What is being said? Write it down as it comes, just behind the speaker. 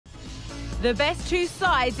The best two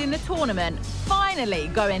sides in the tournament finally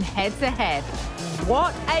going head-to-head.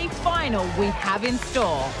 What a final we have in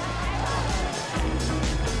store.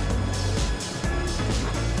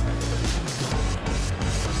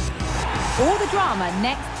 All the drama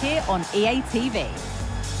next here on EA TV.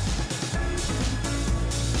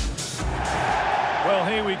 Well,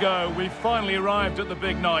 here we go. We've finally arrived at the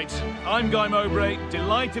big night. I'm Guy Mowbray,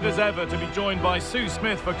 delighted as ever to be joined by Sue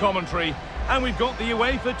Smith for commentary. And we've got the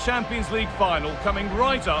UEFA Champions League final coming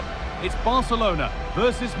right up. It's Barcelona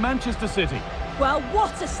versus Manchester City. Well,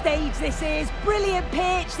 what a stage this is. Brilliant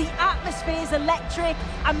pitch, the atmosphere's electric,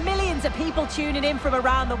 and millions of people tuning in from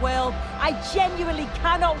around the world. I genuinely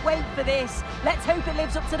cannot wait for this. Let's hope it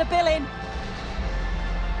lives up to the billing.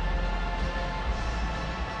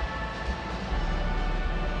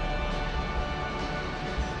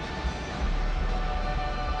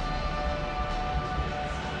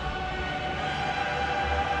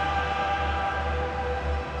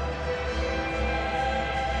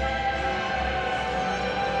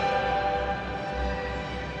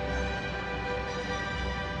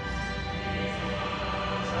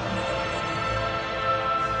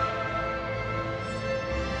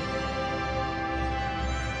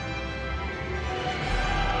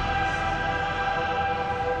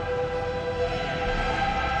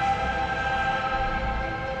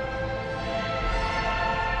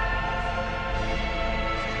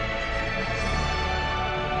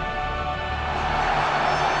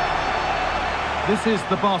 This is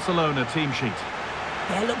the Barcelona team sheet.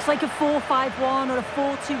 Yeah, it looks like a 4-5-1 or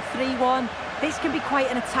a 4-2-3-1. This can be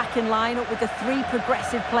quite an attacking lineup with the three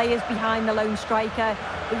progressive players behind the lone striker,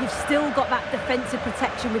 but you've still got that defensive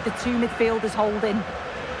protection with the two midfielders holding.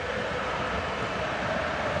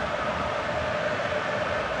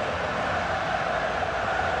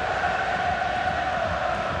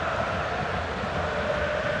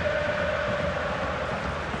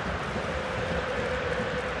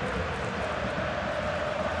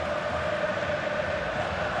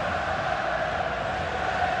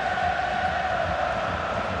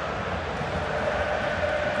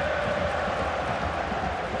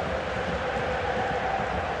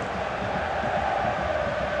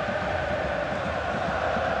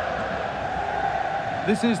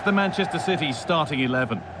 This is the Manchester City starting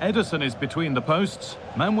 11. Ederson is between the posts.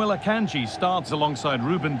 Manuel Akanji starts alongside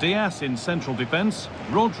Ruben Dias in central defence.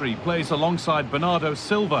 Rodri plays alongside Bernardo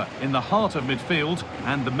Silva in the heart of midfield.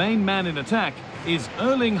 And the main man in attack is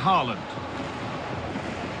Erling Haaland.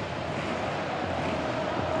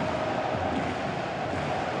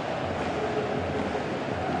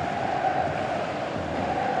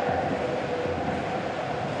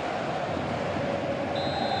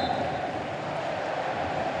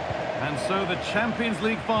 And so the Champions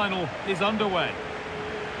League final is underway.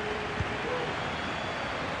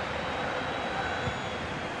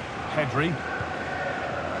 Pedri.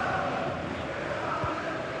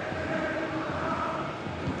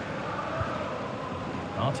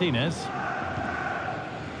 Martinez.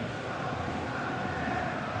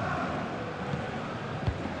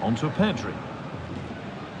 Onto Pedri.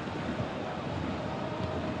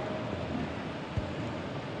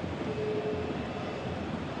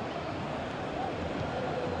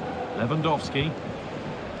 Lewandowski.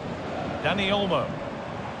 Dani Olmo.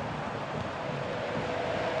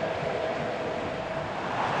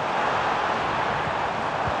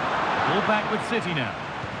 Ball back with City now.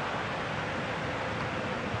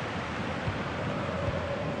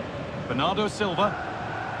 Bernardo Silva.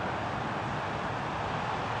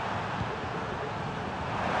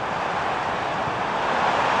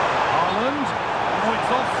 Haaland. Oh,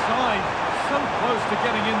 it's offside. So close to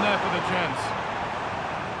getting in there for the chance.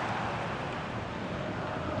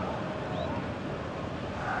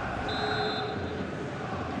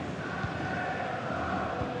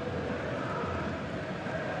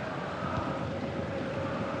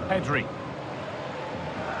 Pedri.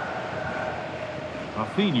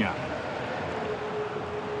 Rafinha.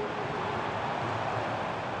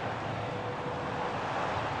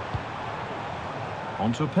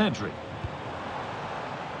 Onto Pedri.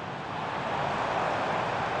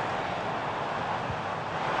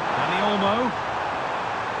 Dani Olmo.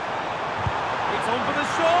 It's on for the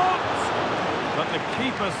shot! But the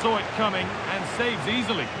keeper saw it coming and saves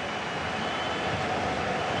easily.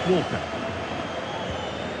 Walker.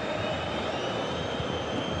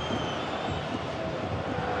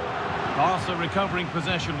 Barca recovering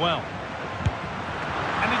possession well.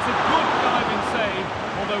 And it's a good diving save,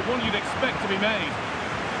 although one you'd expect to be made.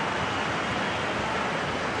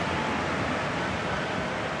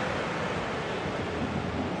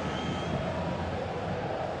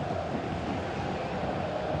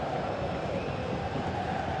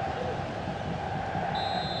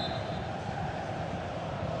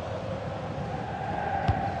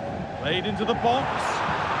 Played into the box.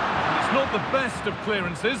 It's not the best of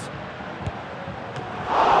clearances.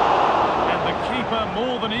 And the keeper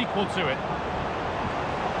more than equal to it.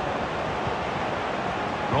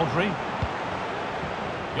 Rodri.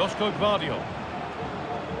 Josko Gvardiol.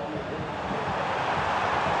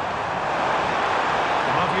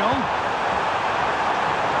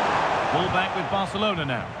 Ball back with Barcelona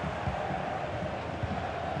now.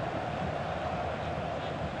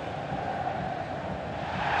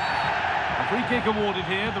 A free kick awarded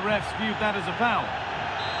here. The refs viewed that as a foul.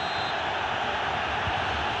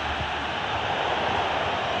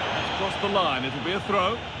 That's crossed the line. It'll be a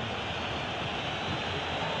throw.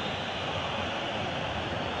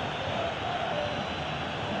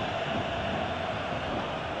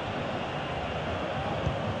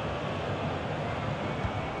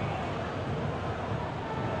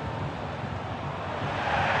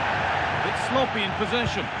 Sloppy in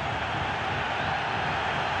possession.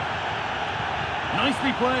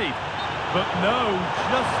 Nicely played, but no,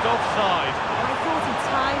 just offside. Well, I thought he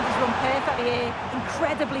timed his run perfectly here.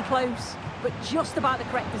 Incredibly close, but just about the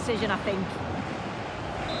correct decision, I think.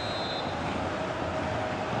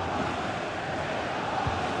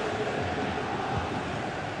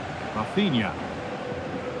 Rafinha.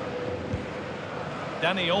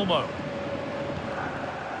 Dani Olmo.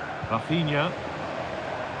 Rafinha.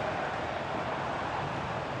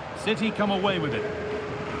 City come away with it.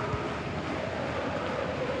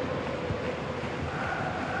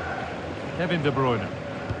 Kevin De Bruyne.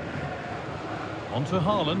 On to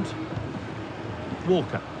Haaland.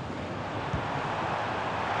 Walker.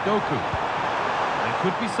 Doku. There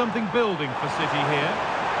could be something building for City here.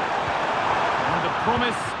 And the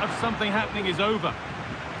promise of something happening is over.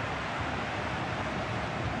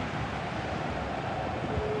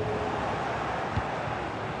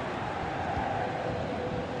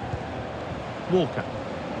 Walker.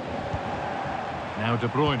 Now De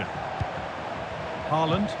Bruyne.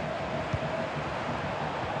 Haaland.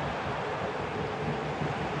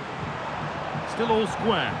 Still all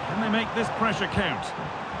square. Can they make this pressure count?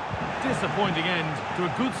 Disappointing end to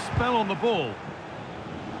a good spell on the ball.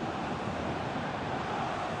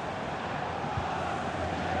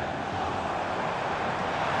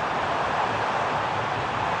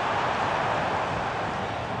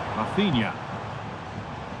 Rafinha.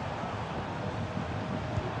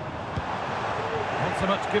 So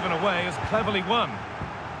much given away as cleverly won.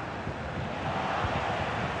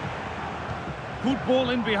 Good ball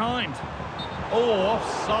in behind. Oh,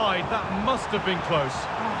 offside. That must have been close.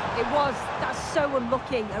 Oh, it was. That's so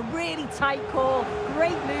unlucky. A really tight call.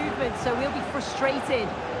 Great movement, so we'll be frustrated.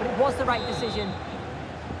 But it was the right decision.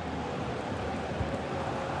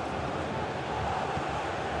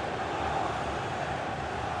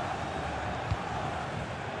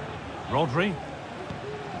 Rodri.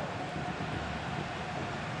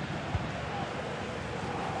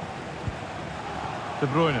 De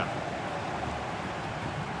Bruyne.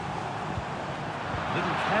 A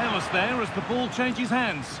little careless there as the ball changes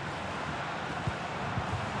hands.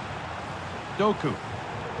 Doku.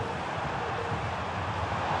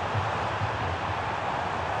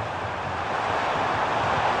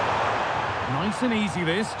 Nice and easy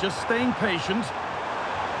this, just staying patient.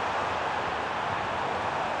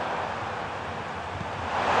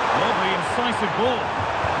 Lovely incisive ball.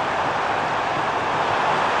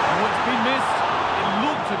 Oh, it's been missed.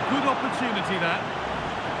 A good opportunity, that.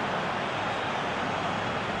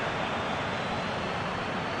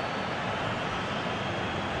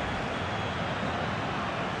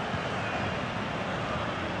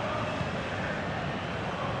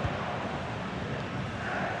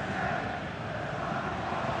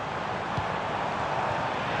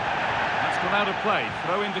 That's gone out of play.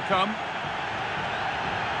 Throw in to come.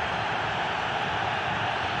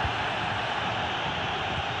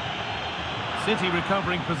 City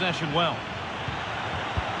recovering possession well.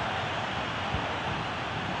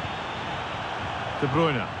 De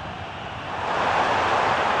Bruyne.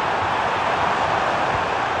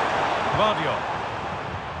 Gvardiol.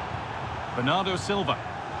 Bernardo Silva.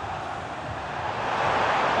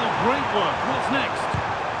 Oh, great work. What's next?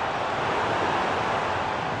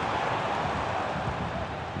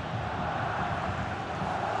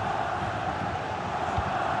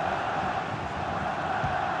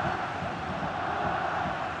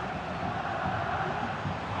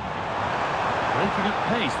 Breaking at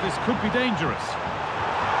pace, this could be dangerous.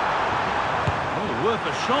 Oh, worth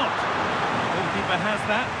a shot. The goalkeeper has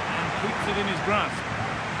that and keeps it in his grasp.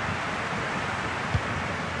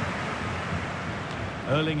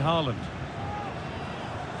 Erling Haaland.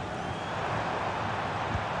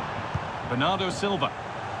 Bernardo Silva.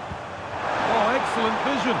 Oh, excellent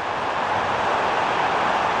vision.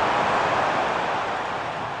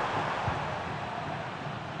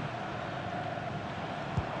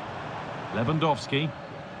 Lewandowski.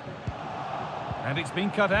 And it's been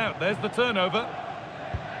cut out. There's the turnover.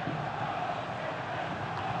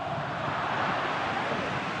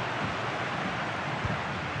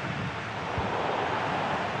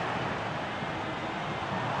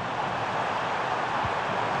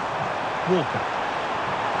 Walker.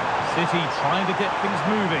 City trying to get things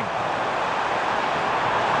moving.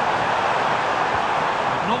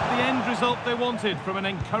 But not the end result they wanted from an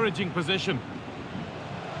encouraging position.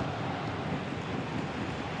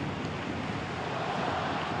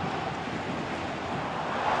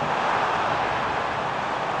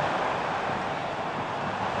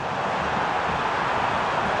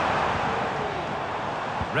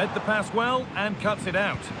 Read the pass well and cuts it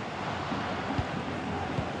out.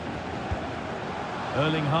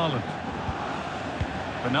 Erling Haaland.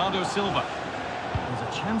 Bernardo Silva. There's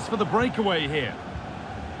a chance for the breakaway here.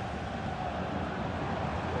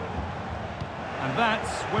 And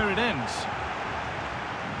that's where it ends.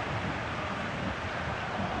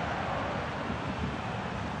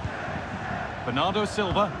 Bernardo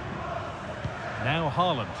Silva. Now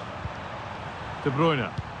Haaland. De Bruyne.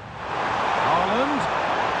 Haaland.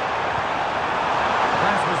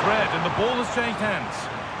 Pass was read and the ball has changed hands.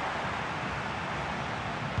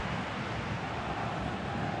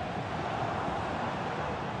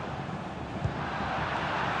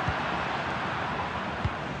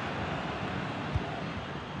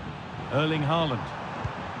 Erling Haaland.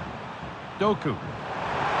 Doku.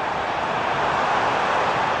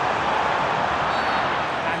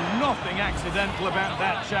 And nothing accidental about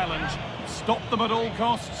that challenge. Stop them at all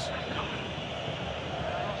costs.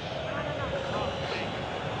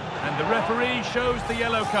 And the referee shows the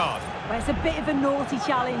yellow card. Well, it's a bit of a naughty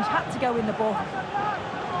challenge. Had to go in the book.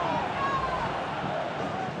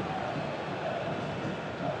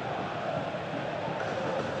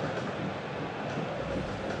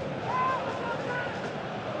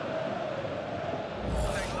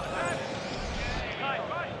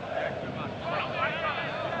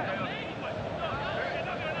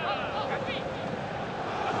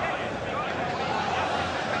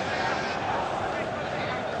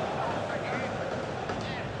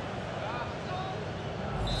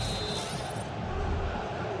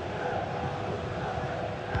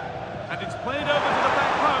 And it's played over to the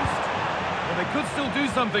back post. Well, they could still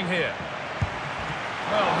do something here.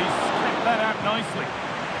 Well, he's kept that out nicely.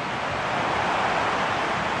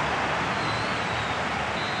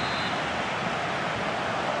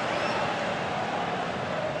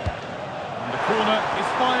 And the corner is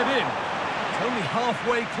fired in. It's only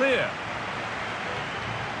halfway clear.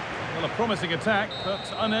 Well, a promising attack,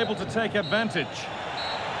 but unable to take advantage.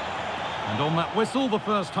 And on that whistle, the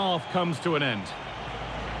first half comes to an end.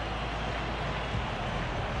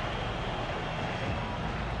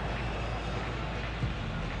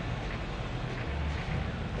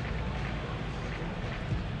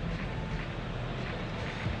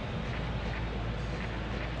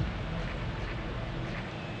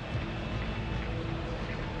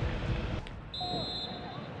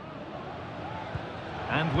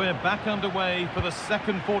 And we're back underway for the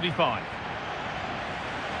second 45.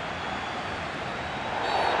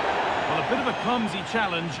 Well, a bit of a clumsy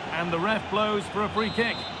challenge, and the ref blows for a free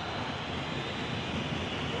kick.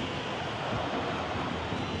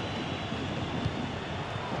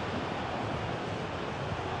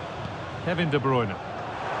 Kevin De Bruyne.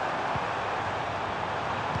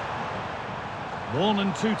 One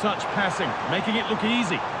and two touch passing, making it look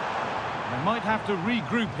easy. They might have to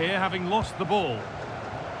regroup here, having lost the ball.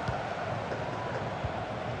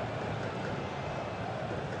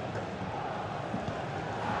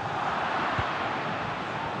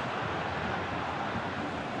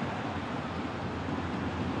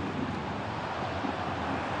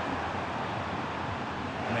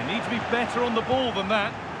 And they need to be better on the ball than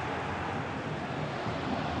that.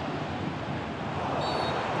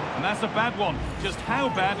 And that's a bad one. Just how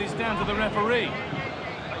bad is down to the referee.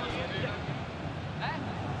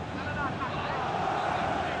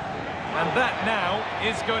 And that now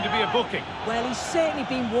is going to be a booking. Well, he's certainly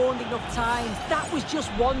been warned enough times. That was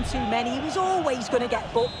just one too many. He was always going to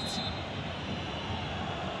get booked.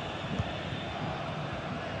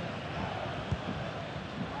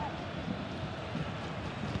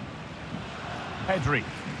 Pedri.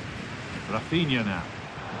 Rafinha now.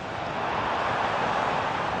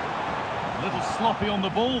 A little sloppy on the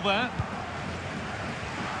ball there.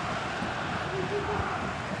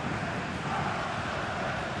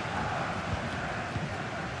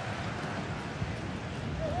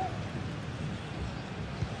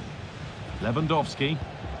 Lewandowski.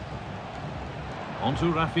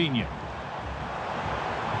 Onto Rafinha.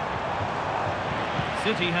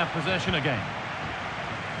 City have possession again.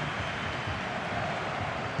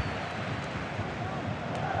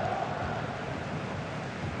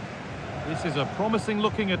 This is a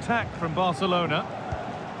promising-looking attack from Barcelona.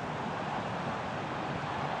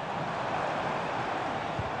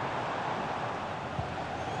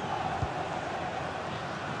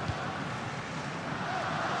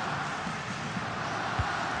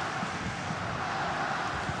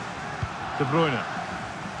 De Bruyne.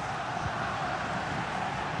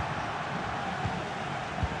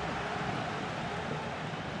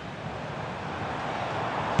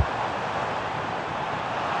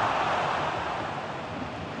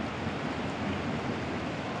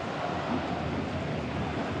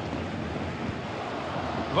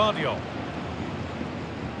 Vardio.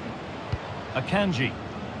 Akanji.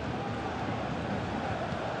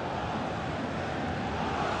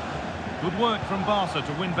 Good work from Barca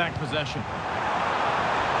to win back possession.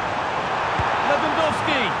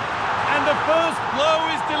 Lewandowski. And the first blow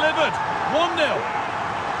is delivered. 1-0.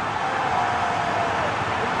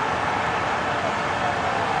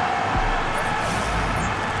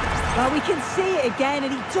 Well, we can see it again,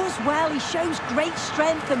 and he does well. He shows great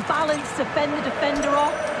strength and balance to fend the defender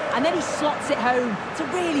off, and then he slots it home. It's a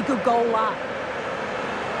really good goal, that.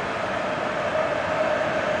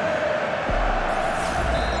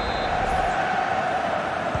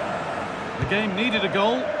 The game needed a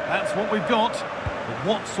goal. That's what we've got. But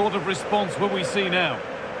what sort of response will we see now?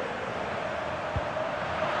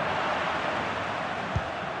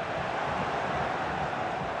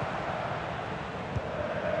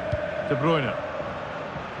 De Bruyne.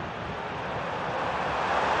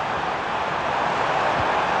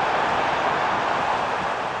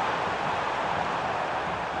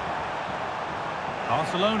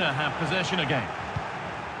 Barcelona have possession again.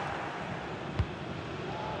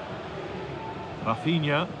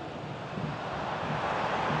 Rafinha.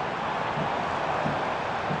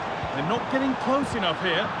 They're not getting close enough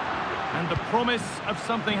here, and the promise of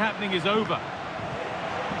something happening is over.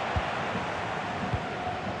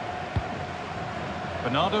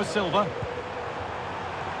 Bernardo Silva.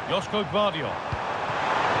 Joško Gvardiol.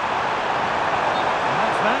 And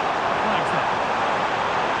that's that. The flag's up.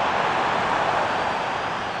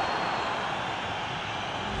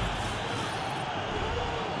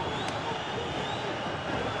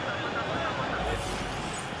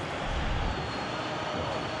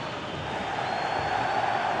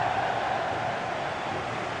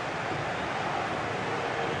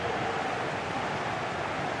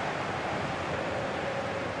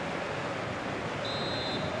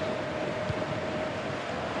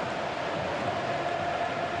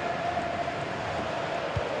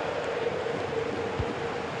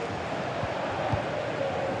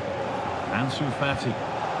 Ansu Fati.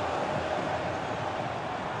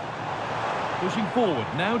 Pushing forward,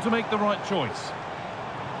 now to make the right choice.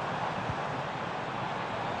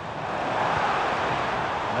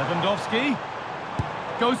 Lewandowski.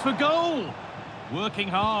 Goes for goal! Working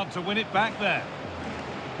hard to win it back there.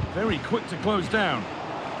 Very quick to close down.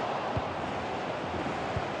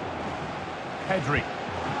 Pedri.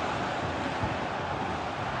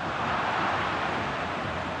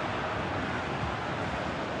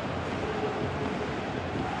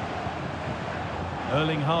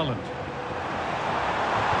 Erling Haaland.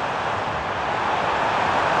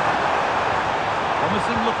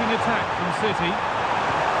 Promising looking attack from City.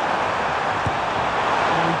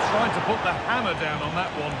 Oh, he tried to put the hammer down on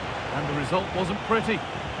that one, and the result wasn't pretty.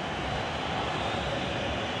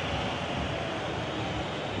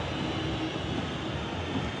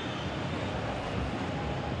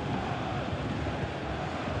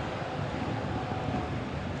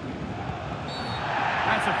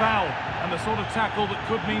 That's a foul, and the sort of tackle that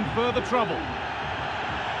could mean further trouble.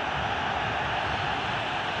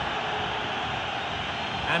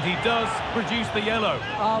 And he does produce the yellow.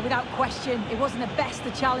 Oh, without question, it wasn't the best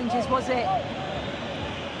of challenges, was it?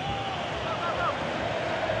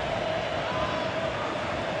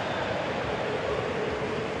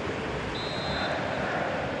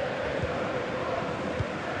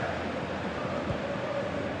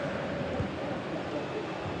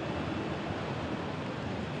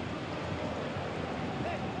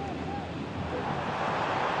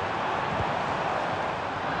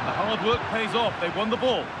 Hard work pays off. They won the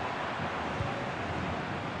ball.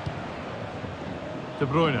 De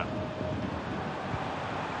Bruyne.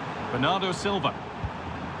 Bernardo Silva.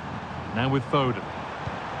 Now with Foden.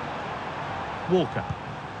 Walker.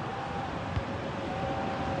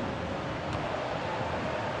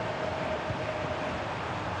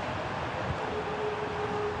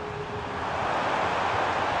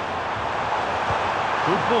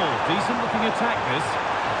 Good ball. Decent looking attack this.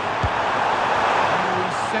 Oh,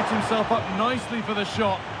 he set himself up nicely for the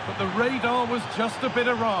shot, but the radar was just a bit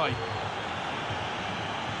awry.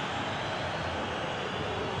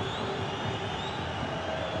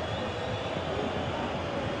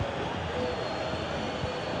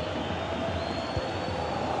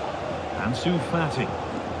 Ansu Fati.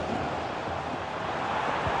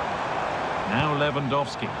 Now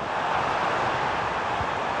Lewandowski.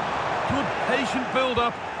 Good patient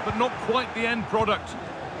build-up, but not quite the end product.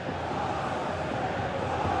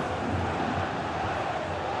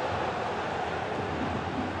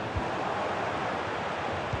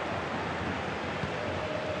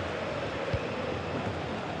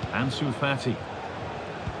 Ansu Fati.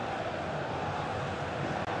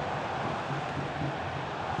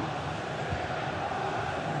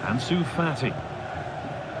 Ansu Fati.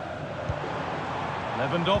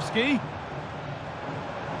 Lewandowski.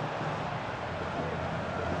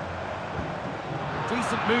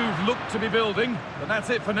 Decent move looked to be building, but that's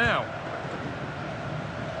it for now.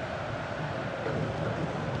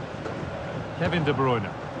 Kevin De Bruyne.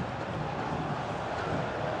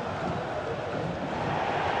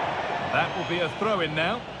 That will be a throw-in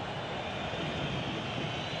now.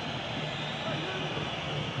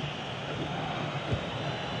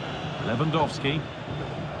 Lewandowski.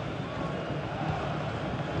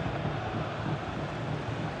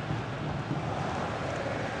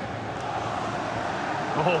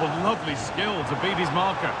 Oh, lovely skill to beat his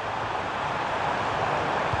marker.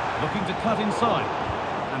 Looking to cut inside.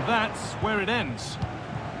 And that's where it ends.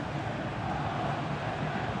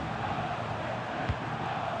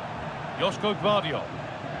 Joško Gvardiol.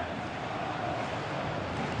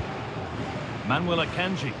 Manuel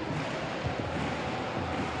Akanji.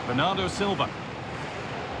 Bernardo Silva.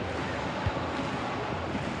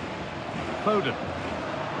 Foden.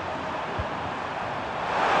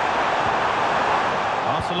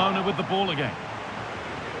 Barcelona with the ball again.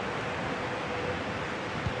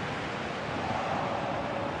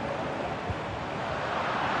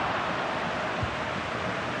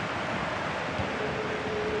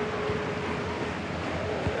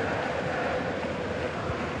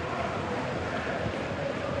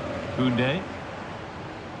 Koundé.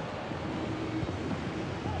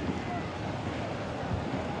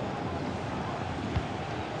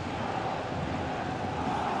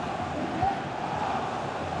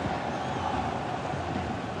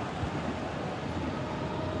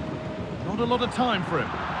 Not a lot of time for him.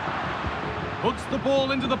 Puts the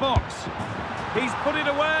ball into the box. He's put it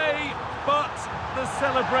away, but the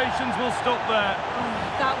celebrations will stop there.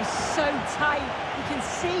 Oh, that was so tight. You can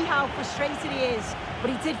see how frustrated he is, but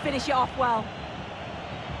he did finish it off well.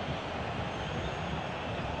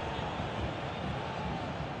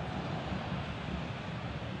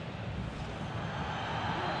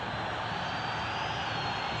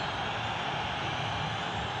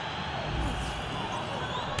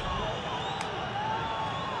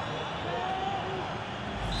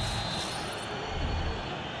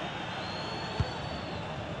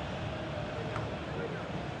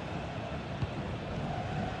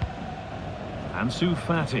 Ansu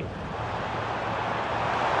Fati. The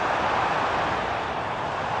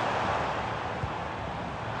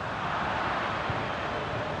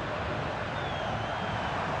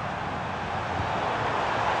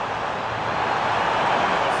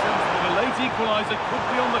late equaliser could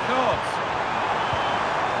be on the cards.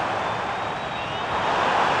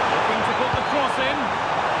 Looking to put the cross in.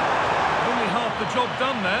 Only half the job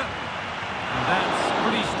done there. And that's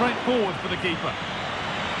pretty straightforward for the keeper.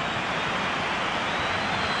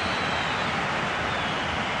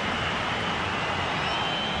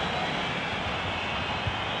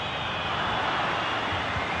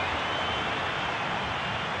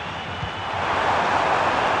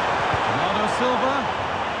 Silva.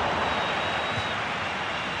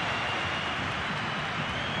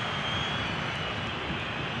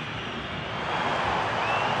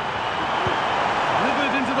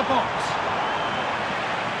 Delivered into the box.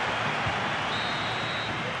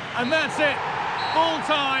 And that's it. Full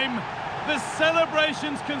time. The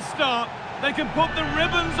celebrations can start. They can put the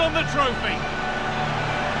ribbons on the trophy.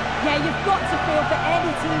 Yeah, you've got to feel for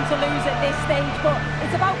any team to lose at this stage, but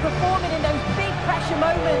it's about performing in those big pressure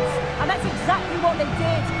moments, and that's exactly what they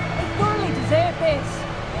did. They thoroughly deserve this.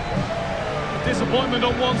 The disappointment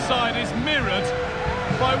on one side is mirrored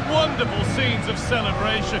by wonderful scenes of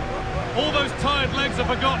celebration. All those tired legs are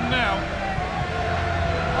forgotten now.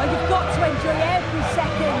 Oh, you've got to enjoy every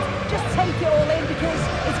second. Just take it all in because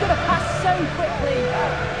it's going to pass so quickly.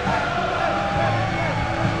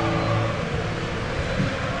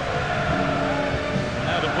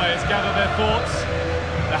 Now the players gather their thoughts.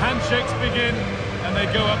 handshakes begin and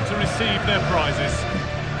they go up to receive their prizes.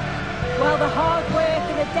 Well, the hard work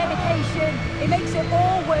and the dedication, it makes it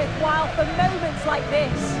all worthwhile for moments like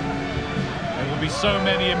this. There will be so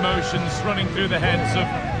many emotions running through the heads of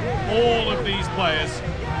all of these players.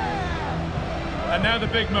 And now the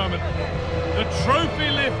big moment, the trophy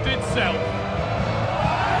lift itself.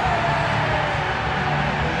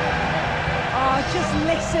 Oh, just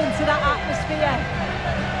listen to that atmosphere.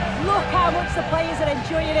 Look how much the players are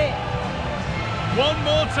enjoying it. One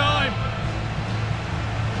more time.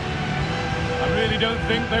 I really don't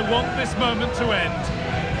think they want this moment to end.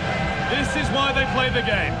 This is why they play the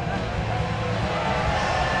game.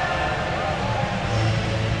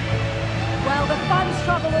 Well, the fans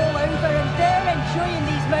travel all over and they're enjoying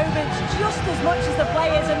these moments just as much as the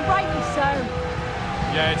players, and rightly so.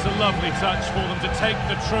 Yeah, it's a lovely touch for them to take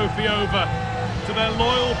the trophy over to their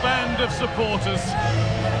loyal band of supporters.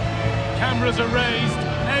 Cameras are raised,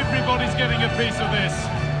 everybody's getting a piece of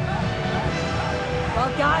this.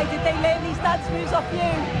 Well, Guy, did they learn these dance moves off you?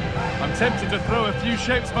 I'm tempted to throw a few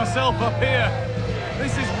shapes myself up here.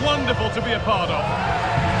 This is wonderful to be a part of.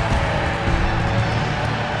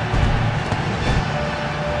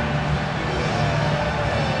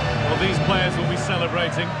 Well, these players will be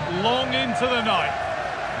celebrating long into the night.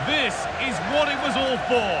 This is what it was all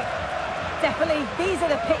for. Definitely, these are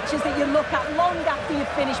the pictures that you look at long after you've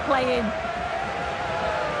finished playing.